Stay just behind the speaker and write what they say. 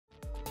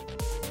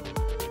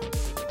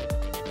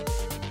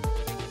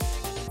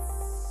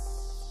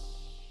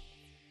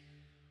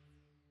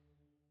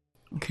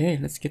Okay,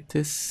 let's get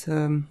this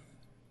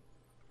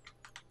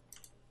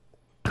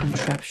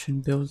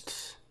contraption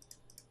built.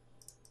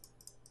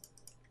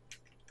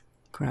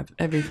 Grab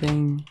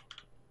everything.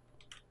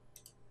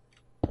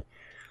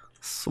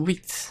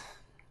 Sweet.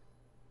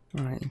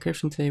 Alright,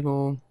 encryption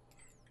table,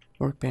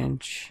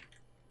 workbench.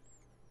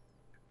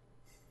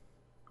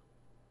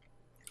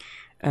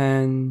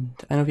 And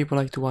I know people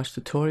like to watch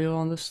tutorials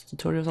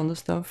on this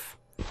stuff.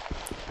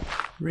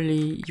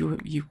 Really,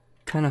 you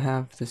kind of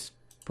have this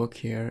book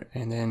here,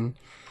 and then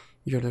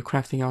you go to the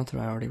crafting author.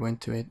 I already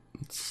went to it.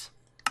 It's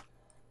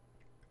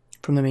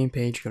from the main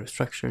page. Go to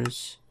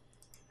structures,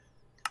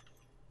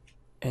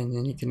 and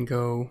then you can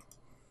go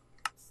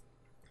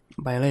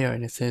by layer,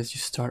 and it says you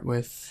start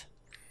with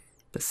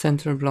the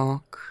center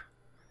block,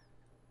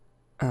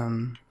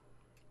 and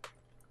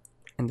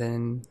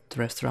then the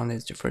rest around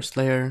is your first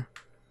layer.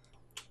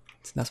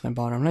 So that's my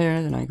bottom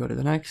layer. Then I go to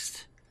the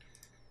next.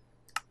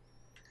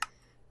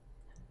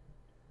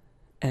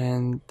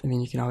 And I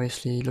mean, you can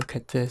obviously look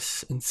at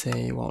this and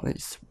say, well,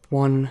 it's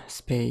one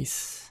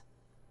space,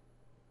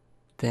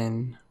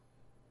 then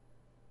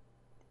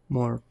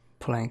more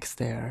planks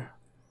there,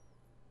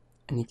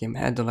 and you can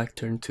add the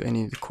lectern to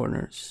any of the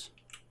corners.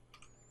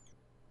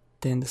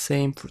 Then the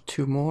same for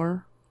 2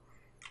 more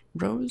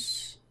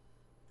rows,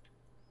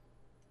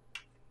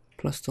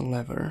 plus the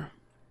lever.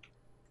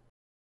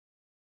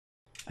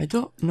 I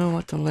don't know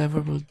what the lever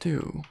will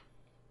do.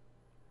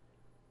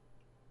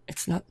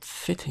 It's not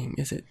fitting,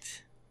 is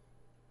it?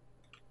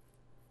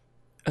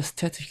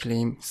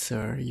 Aesthetically,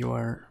 sir, you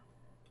are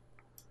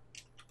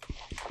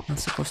not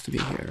supposed to be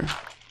here.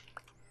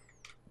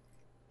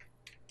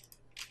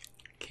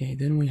 Okay,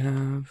 then we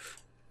have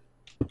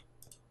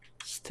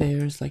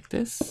stairs like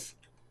this.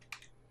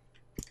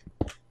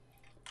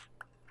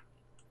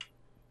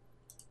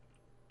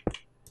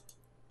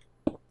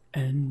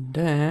 And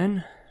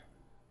then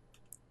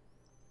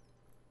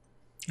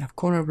I have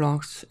corner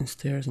blocks and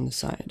stairs on the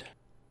side.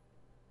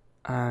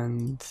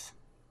 And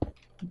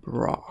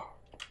bra.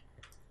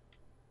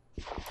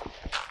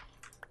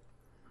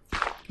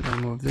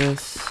 Remove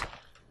this.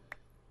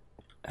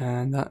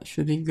 And that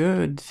should be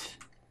good.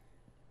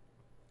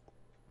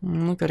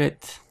 Look at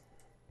it.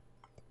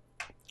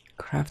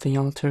 Crafting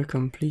altar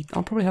complete.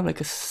 I'll probably have like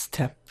a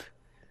step.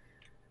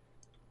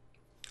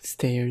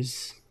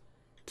 Stairs.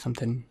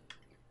 Something.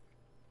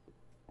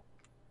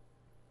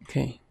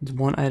 Okay, there's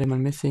one item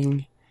I'm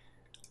missing.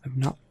 I've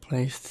not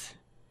placed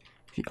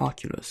the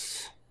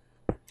Oculus.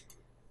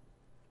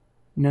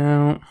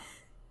 Now,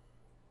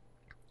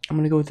 I'm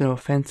gonna go with the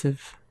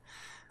offensive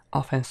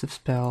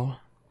spell.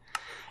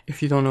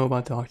 If you don't know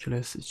about the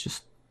Oculus, it's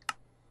just,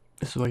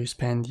 this is where you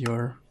spend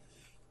your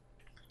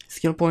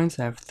skill points.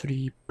 I have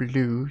 3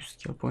 blue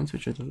skill points,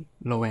 which are the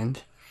low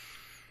end.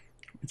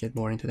 We'll get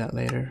more into that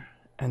later.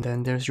 And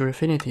then there's your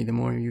affinity. The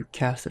more you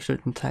cast a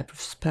certain type of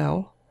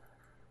spell,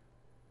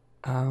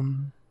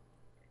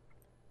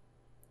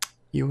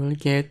 you will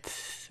get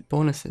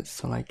bonuses.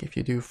 So like if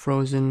you do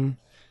frozen,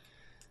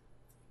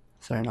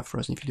 sorry, not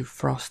frozen, if you do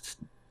frost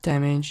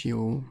damage,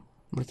 you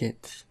will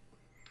get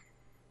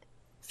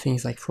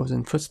things like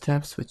frozen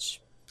footsteps,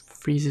 which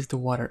freezes the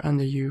water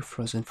under you,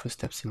 frozen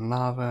footsteps in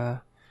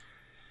lava.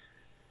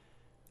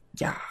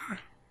 Yeah.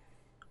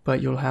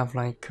 But you'll have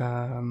like,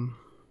 you'll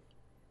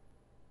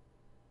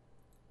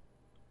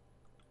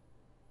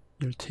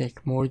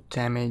take more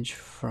damage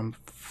from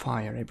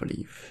fire, I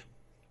believe.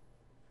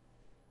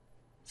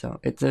 So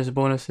there's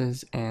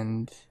bonuses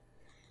and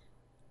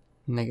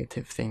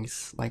negative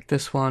things. Like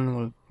this one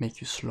will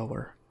make you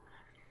slower.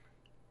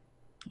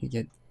 You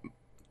get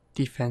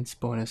defense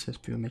bonuses,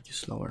 but will make you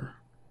slower.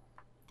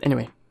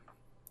 Anyway,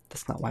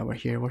 that's not why we're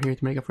here. We're here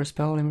to make a first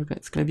spell, and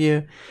it's gonna be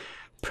a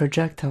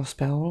projectile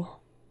spell.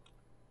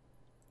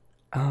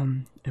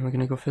 And we're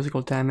gonna go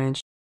physical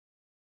damage,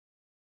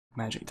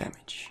 magic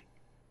damage.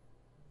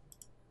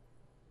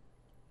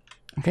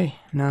 Okay,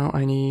 now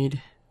I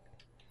need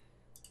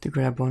to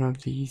grab one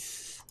of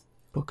these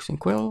books and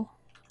quill.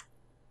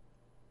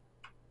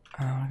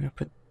 I'm gonna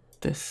put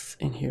this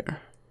in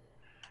here.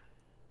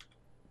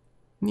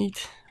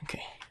 Neat.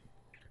 Okay.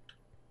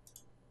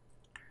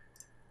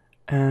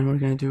 And we're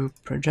gonna do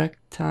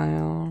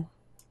projectile,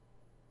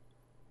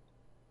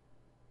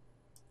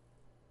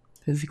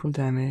 physical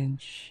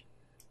damage,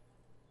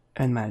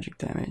 and magic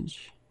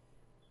damage.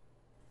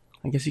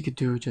 I guess you could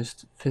do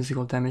just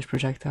physical damage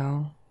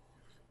projectile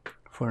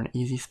for an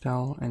easy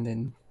spell, and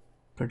then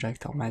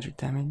projectile magic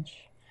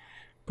damage.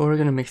 But we're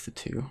gonna mix the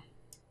two.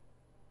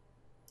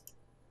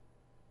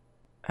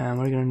 And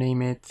we're gonna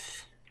name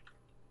it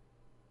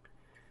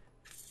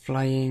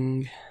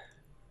Flying,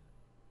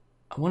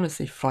 I want to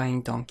say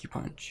Flying Donkey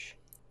Punch,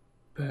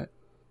 but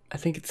I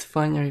think it's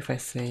funnier if I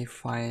say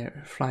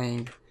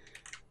Flying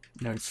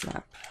Nerd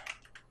Slap,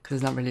 because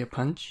it's not really a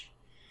punch.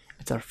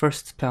 It's our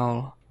first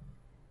spell,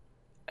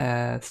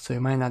 so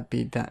it might not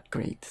be that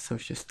great, so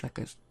it's just like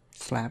a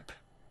slap.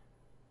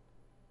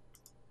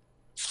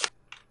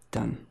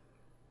 Done.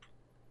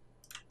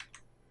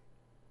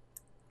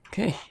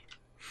 Okay,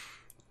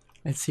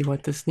 let's see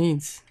what this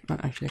needs.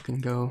 Actually, I can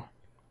go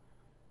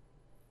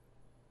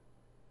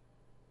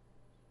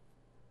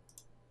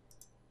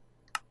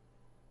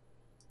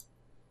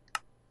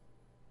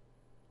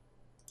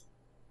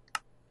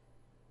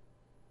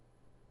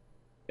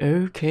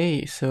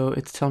Okay, so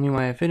it's telling me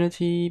my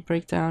affinity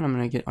breakdown. I'm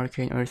gonna get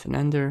Arcane Earth and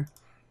Ender.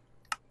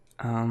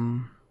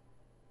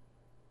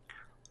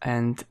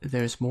 And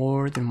there's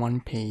more than one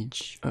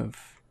page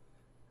of...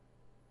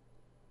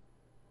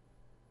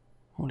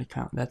 Holy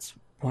cow, that's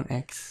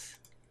 1x.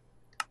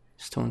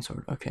 Stone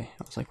Sword. Okay,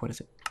 I was like, what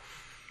is it?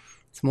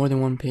 It's more than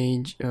one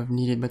page of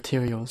needed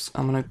materials.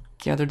 I'm gonna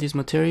gather these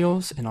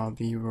materials and I'll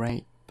be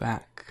right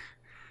back.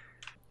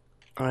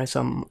 Alright,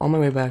 so I'm on my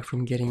way back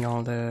from getting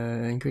all the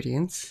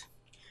ingredients.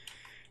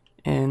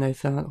 And I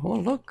thought, oh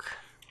look,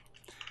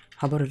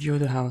 how about a view of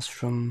the house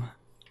from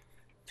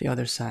the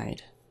other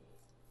side?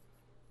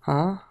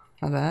 Huh?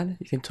 Not bad.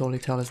 You can totally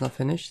tell it's not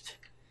finished.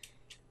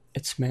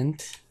 It's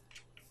meant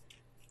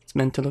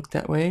to look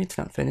that way. It's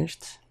not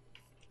finished.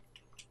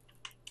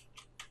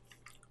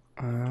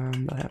 I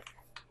have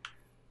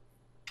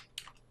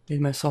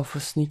made myself a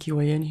sneaky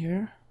way in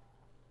here.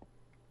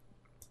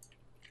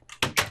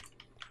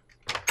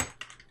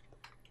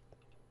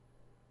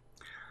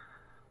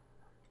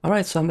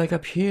 Alright, so I'm back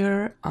up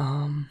here.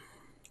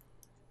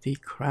 The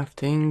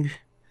crafting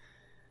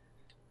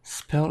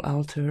spell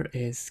altar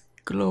is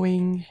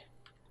glowing.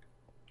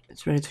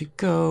 It's ready to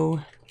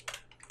go.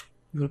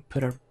 We'll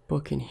put our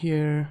book in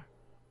here.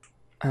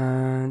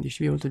 And you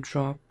should be able to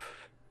drop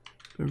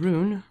a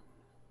rune.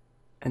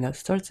 And that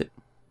starts it.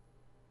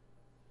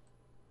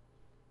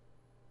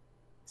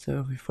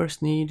 So we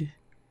first need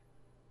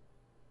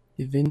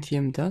the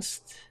Vintium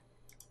dust.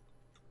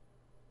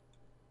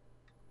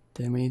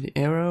 Then we need the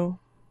arrow.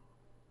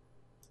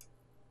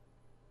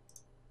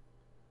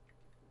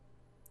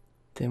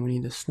 Then we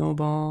need the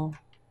snowball.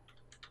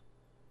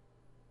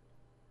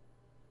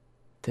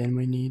 Then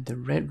we need the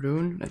red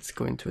rune. Let's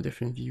go into a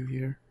different view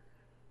here.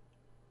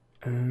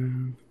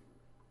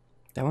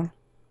 That one?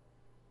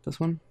 This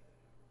one?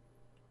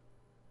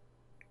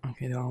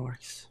 Okay, that all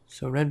works.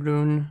 So red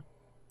rune.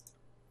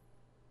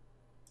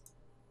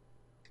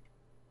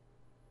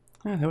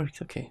 Ah, that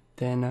works, okay.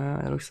 Then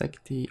it looks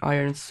like the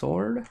iron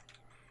sword.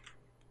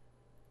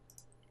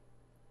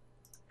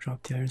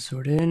 Drop the iron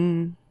sword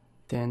in.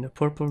 Then the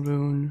purple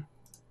rune.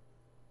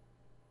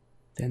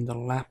 Then the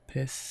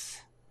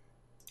lapis.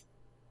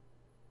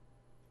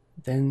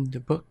 Then the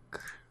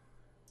book.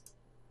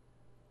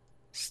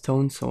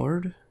 Stone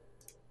sword.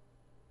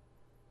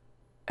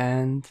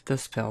 And the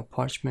spell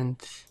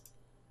parchment.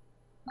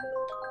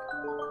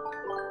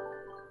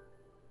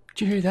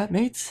 Did you hear that,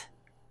 mates?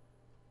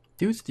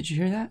 Dudes, did you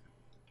hear that?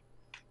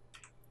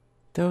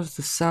 That was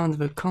the sound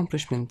of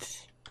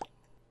accomplishment.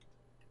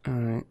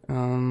 Alright,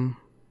 how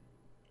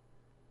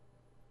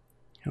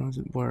does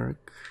it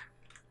work?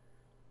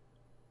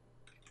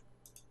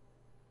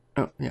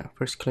 Oh, yeah,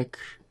 first click.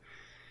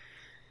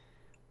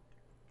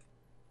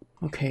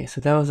 Okay, so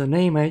that was a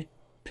name I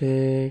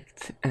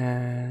picked,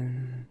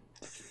 and...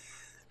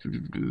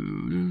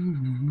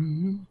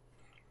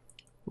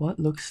 What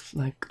looks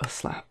like a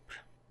slap?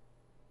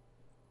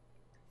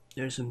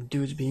 There's some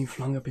dudes being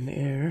flung up in the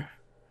air.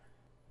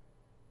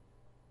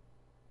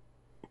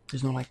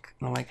 There's no like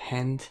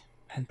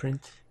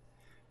handprint.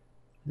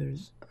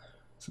 There's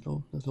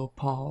little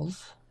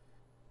paws.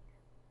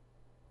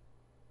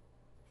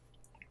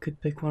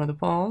 Could pick one of the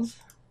paws.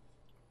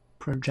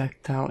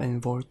 Projectile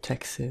and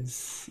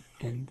vortexes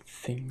and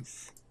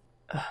things.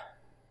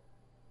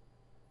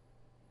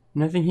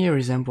 Nothing here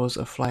resembles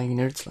a flying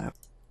nerd slap.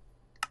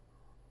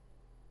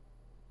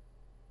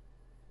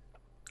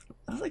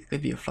 Looks like it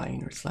could be a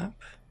flying nerd slap.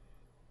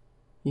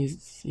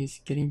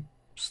 He's getting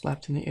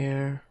slapped in the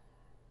air.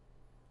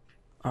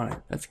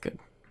 Alright, that's good.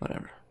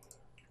 Whatever.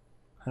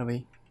 How do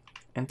we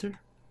enter?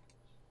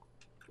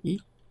 E?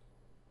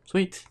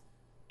 Sweet.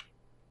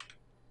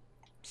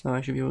 So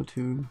I should be able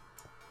to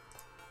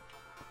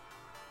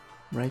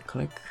right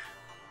click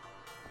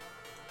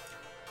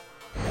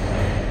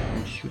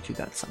and shoot you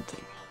that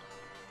something.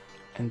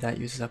 And that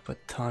uses up a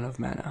ton of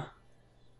mana.